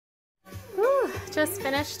Just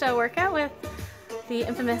finished a workout with the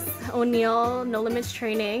infamous O'Neill No Limits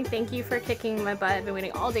training. Thank you for kicking my butt. I've been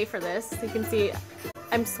waiting all day for this. You can see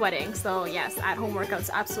I'm sweating, so yes, at-home workouts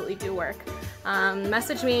absolutely do work.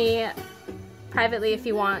 Message me privately if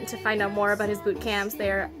you want to find out more about his boot camps.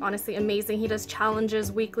 They're honestly amazing. He does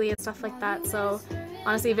challenges weekly and stuff like that, so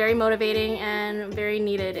honestly very motivating and very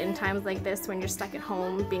needed in times like this when you're stuck at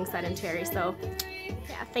home being sedentary. So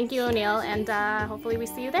yeah, thank you, O'Neill, and hopefully we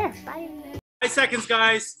see you there. Bye. 5 seconds,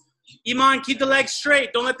 guys. Iman, keep the legs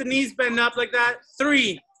straight. Don't let the knees bend up like that.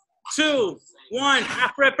 3, 2, 1.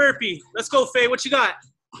 Half rep burpee. Let's go, Faye. What you got?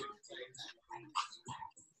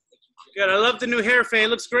 Good. I love the new hair, Faye. It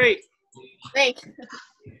looks great. Thanks.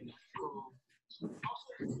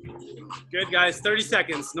 Good, guys. 30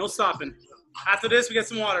 seconds. No stopping. After this, we get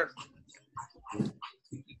some water.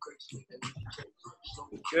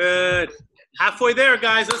 Good. Halfway there,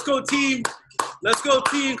 guys. Let's go, team. Let's go,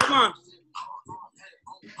 team. Come on.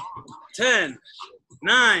 10,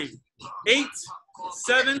 9, 8,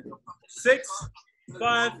 7, 6,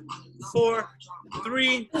 5, 4,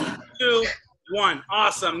 3, 2, 1.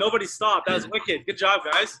 Awesome. Nobody stopped. That was wicked. Good job,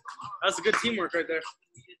 guys. That was a good teamwork right there.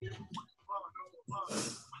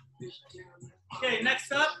 Okay,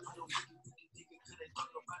 next up,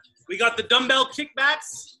 we got the dumbbell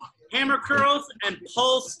kickbacks, hammer curls, and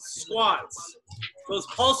pulse squats. Those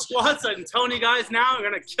pulse squats, I'm telling you guys now, are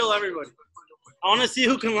going to kill everybody. I want to see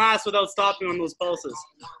who can last without stopping on those pulses.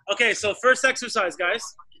 Okay, so first exercise, guys.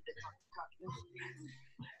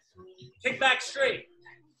 Kick back straight.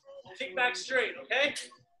 Kick back straight, okay?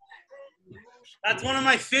 That's one of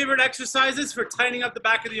my favorite exercises for tightening up the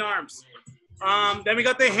back of the arms. Then we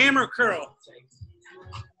got the hammer curl.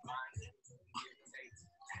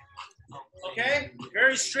 Okay,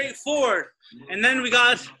 very straightforward. And then we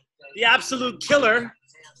got the absolute killer.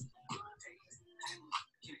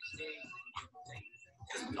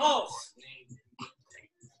 Pulse.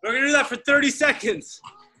 We're gonna do that for 30 seconds,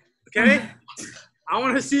 okay? I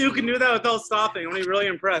want to see who can do that without stopping. I'm really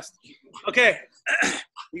impressed. Okay,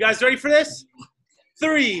 you guys ready for this?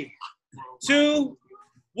 3, 2,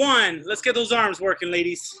 1. Let's get those arms working,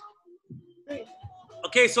 ladies.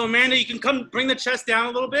 Okay, so Amanda, you can come bring the chest down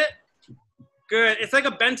a little bit. Good. It's like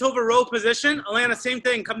a bent over row position. Alana, same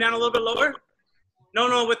thing. Come down a little bit lower.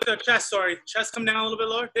 No, with the chest, sorry. Chest come down a little bit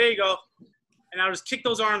lower. There you go. And now just kick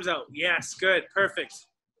those arms out. Yes, good, perfect.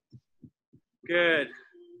 Good.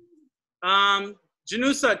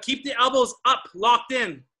 Janusa, keep the elbows up, locked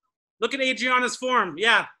in. Look at Adrianna's form.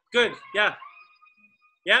 Yeah, good, yeah.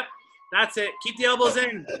 Yep, that's it. Keep the elbows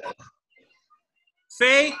in.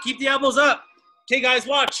 Faye, keep the elbows up. Okay, guys,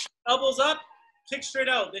 watch. Elbows up, kick straight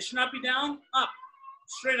out. They should not be down, up,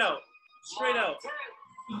 straight out, straight out.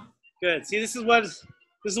 Good, see, this is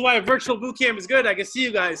why a virtual boot camp is good. I can see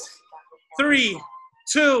you guys. 3,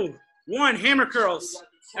 2, 1, hammer curls.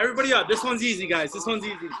 Everybody up. This one's easy, guys. This one's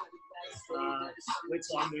easy. Wait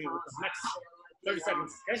till I'm doing it with the next 30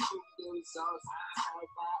 seconds, okay?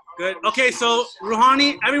 Good. Okay, so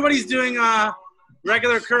Rouhani, everybody's doing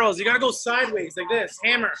regular curls. You gotta go sideways like this.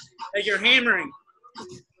 Hammer, like you're hammering.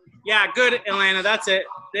 Yeah, good, Atlanta. That's it.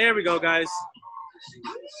 There we go, guys.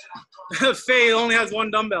 Faye only has 1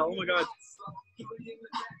 dumbbell. Oh my God.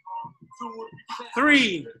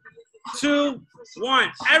 3, 2,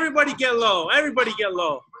 1. Everybody get low. Everybody get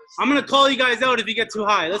low. I'm going to call you guys out if you get too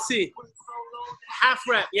high. Let's see. Half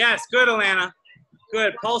rep. Yes. Good, Alana.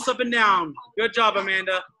 Good. Pulse up and down. Good job,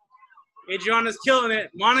 Amanda. Adrianna's killing it.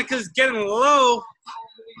 Monica's getting low.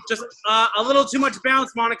 Just a little too much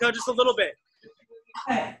bounce, Monica. Just a little bit.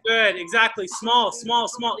 Good. Exactly. Small, small,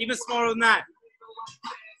 small. Even smaller than that.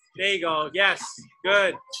 There you go. Yes.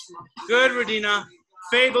 Good. Good, Radina.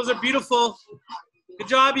 Faye, those are beautiful. Good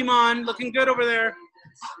job, Iman. Looking good over there.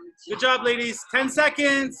 Good job, ladies. 10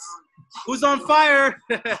 seconds. Who's on fire?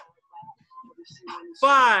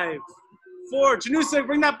 5, 4. Janusa,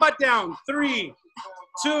 bring that butt down. 3,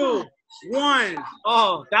 2, 1.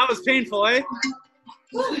 Oh, that was painful, eh?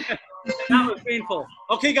 That was painful.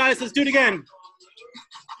 Okay, guys, let's do it again.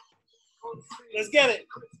 Let's get it.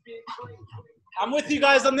 I'm with you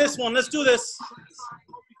guys on this one. Let's do this.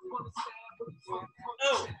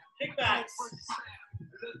 Oh, kickbacks.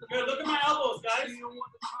 Good. Look at my elbows, guys.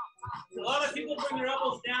 A lot of people bring their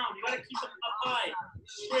elbows down. You got to keep them up high,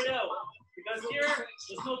 straight out. Because here,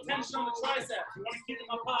 there's no tension on the triceps. You want to keep them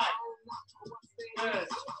up high. Good.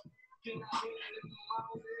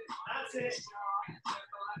 That's it.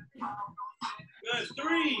 Good.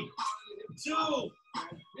 3, 2,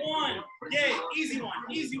 1. Okay, easy one.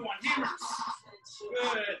 Easy one. Hammers.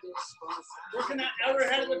 Good. Working that outer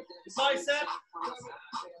head of the bicep.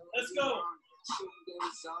 Let's go.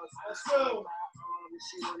 Let's go.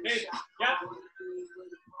 Babe, yeah.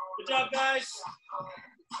 Good job, guys.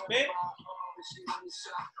 Babe.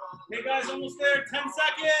 Hey, guys, almost there. 10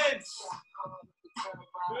 seconds.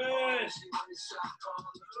 Good.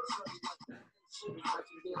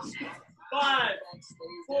 5,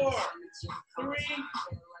 4, 3,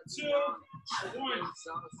 2, 1.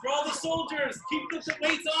 For all the soldiers, keep the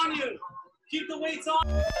weights on you. Keep the weights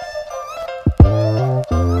on.